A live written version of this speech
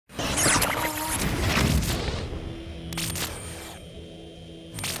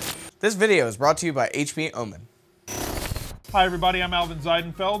This video is brought to you by HP Omen. Hi everybody, I'm Alvin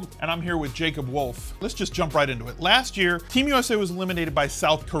Zeidenfeld, and I'm here with Jacob Wolf. Let's just jump right into it. Last year, Team USA was eliminated by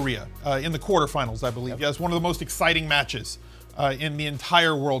South Korea in the quarterfinals, I believe. Yes, one of the most exciting matches in the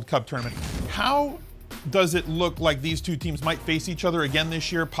entire World Cup tournament. How does it look like these two teams might face each other again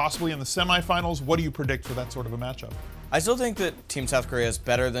this year, possibly in the semifinals? What do you predict for that sort of a matchup? I still think that Team South Korea is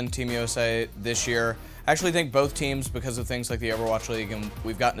better than Team USA this year. I actually think both teams, because of things like the Overwatch League, and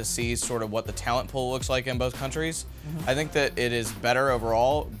we've gotten to see sort of what the talent pool looks like in both countries. I think that it is better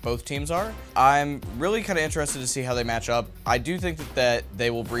overall, both teams are. I'm really kind of interested to see how they match up. I do think that they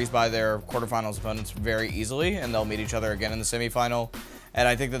will breeze by their quarterfinals opponents very easily, and they'll meet each other again in the semifinal. And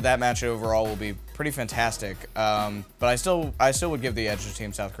I think that that match overall will be pretty fantastic. But I still would give the edge to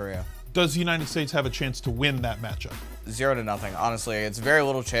Team South Korea. Does the United States have a chance to win that matchup? 0-0, honestly. It's very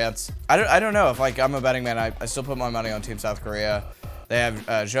little chance. I don't know. If I'm a betting man, I still put my money on Team South Korea. They have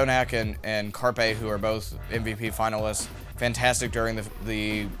Jonak and Carpe, who are both MVP finalists. Fantastic during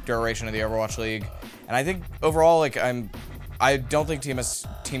the duration of the Overwatch League. And I think overall, I don't think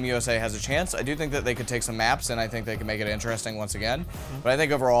Team USA has a chance. I do think that they could take some maps, and I think they can make it interesting once again. But I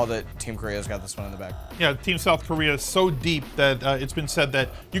think overall that Team Korea's got this one in the bag. Yeah, Team South Korea is so deep that it's been said that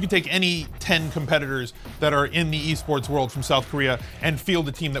you can take any 10 competitors that are in the esports world from South Korea and field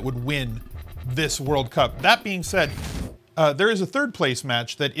a team that would win this World Cup. That being said, there is a third place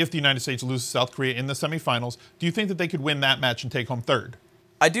match that if the United States loses South Korea in the semifinals, do you think that they could win that match and take home third?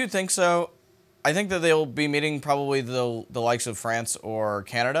 I do think so. I think that they'll be meeting probably the likes of France or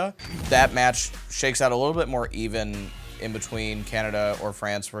Canada. That match shakes out a little bit more even in between Canada or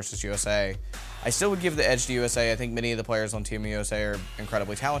France versus USA. I still would give the edge to USA. I think many of the players on Team USA are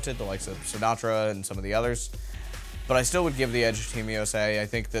incredibly talented, the likes of Sinatra and some of the others. But I still would give the edge to Team USA. I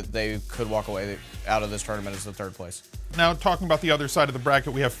think that they could walk away out of this tournament as the third place. Now, talking about the other side of the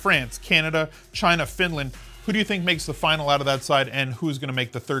bracket, we have France, Canada, China, Finland. Who do you think makes the final out of that side, and who's going to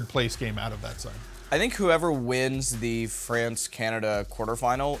make the third place game out of that side? I think whoever wins the France-Canada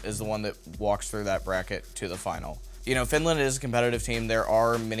quarterfinal is the one that walks through that bracket to the final. You know, Finland is a competitive team. There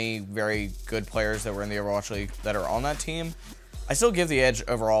are many very good players that were in the Overwatch League that are on that team. I still give the edge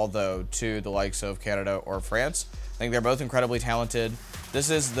overall, though, to the likes of Canada or France. I think they're both incredibly talented. This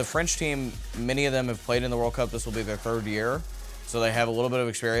is the French team. Many of them have played in the World Cup. This will be their third year. So they have a little bit of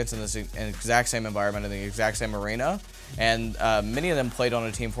experience in this exact same environment, in the exact same arena. And many of them played on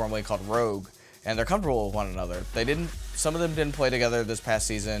a team formerly called Rogue, and they're comfortable with one another. Some of them didn't play together this past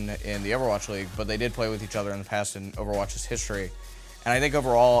season in the Overwatch League, but they did play with each other in the past in Overwatch's history. And I think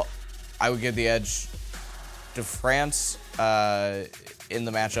overall, I would give the edge to France in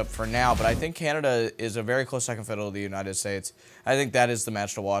the matchup for now, but I think Canada is a very close second fiddle to the United States. I think that is the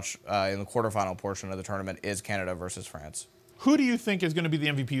match to watch in the quarterfinal portion of the tournament, is Canada versus France. Who do you think is going to be the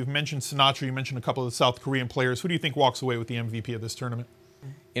MVP? You've mentioned Sinatra, you mentioned a couple of the South Korean players. Who do you think walks away with the MVP of this tournament?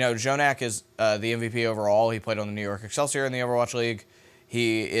 You know, Jonak is the MVP overall. He played on the New York Excelsior in the Overwatch League.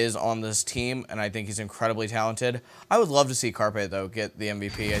 He is on this team, and I think he's incredibly talented. I would love to see Carpe, though, get the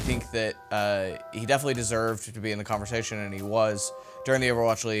MVP. I think that he definitely deserved to be in the conversation, and he was during the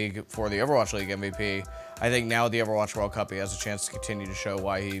Overwatch League for the Overwatch League MVP. I think now at the Overwatch World Cup, he has a chance to continue to show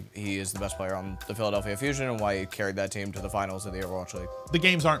why he is the best player on the Philadelphia Fusion and why he carried that team to the finals of the Overwatch League. The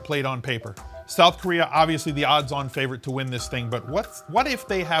games aren't played on paper. South Korea, obviously the odds-on favorite to win this thing, but what if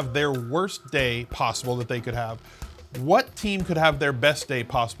they have their worst day possible that they could have? What team could have their best day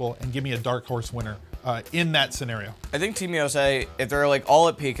possible, and give me a dark horse winner in that scenario? I think Team USA, if they're like all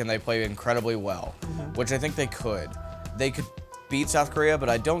at peak and they play incredibly well, which I think they could beat South Korea, but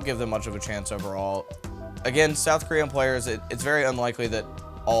I don't give them much of a chance overall. Again, South Korean players, it's very unlikely that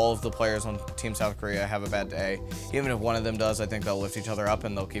all of the players on Team South Korea have a bad day. Even if one of them does, I think they'll lift each other up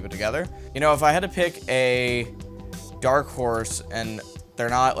and they'll keep it together. You know, if I had to pick a dark horse and they're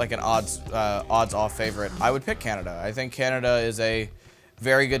not like an odds-off favorite, I would pick Canada. I think Canada is a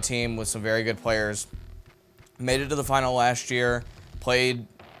very good team with some very good players. Made it to the final last year, played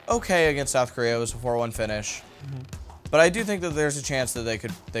okay against South Korea. It was a 4-1 finish. But I do think that there's a chance that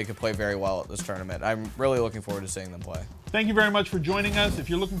they could play very well at this tournament. I'm really looking forward to seeing them play. Thank you very much for joining us. If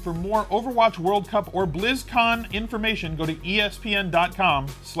you're looking for more Overwatch World Cup or BlizzCon information, go to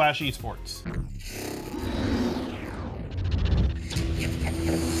espn.com/esports.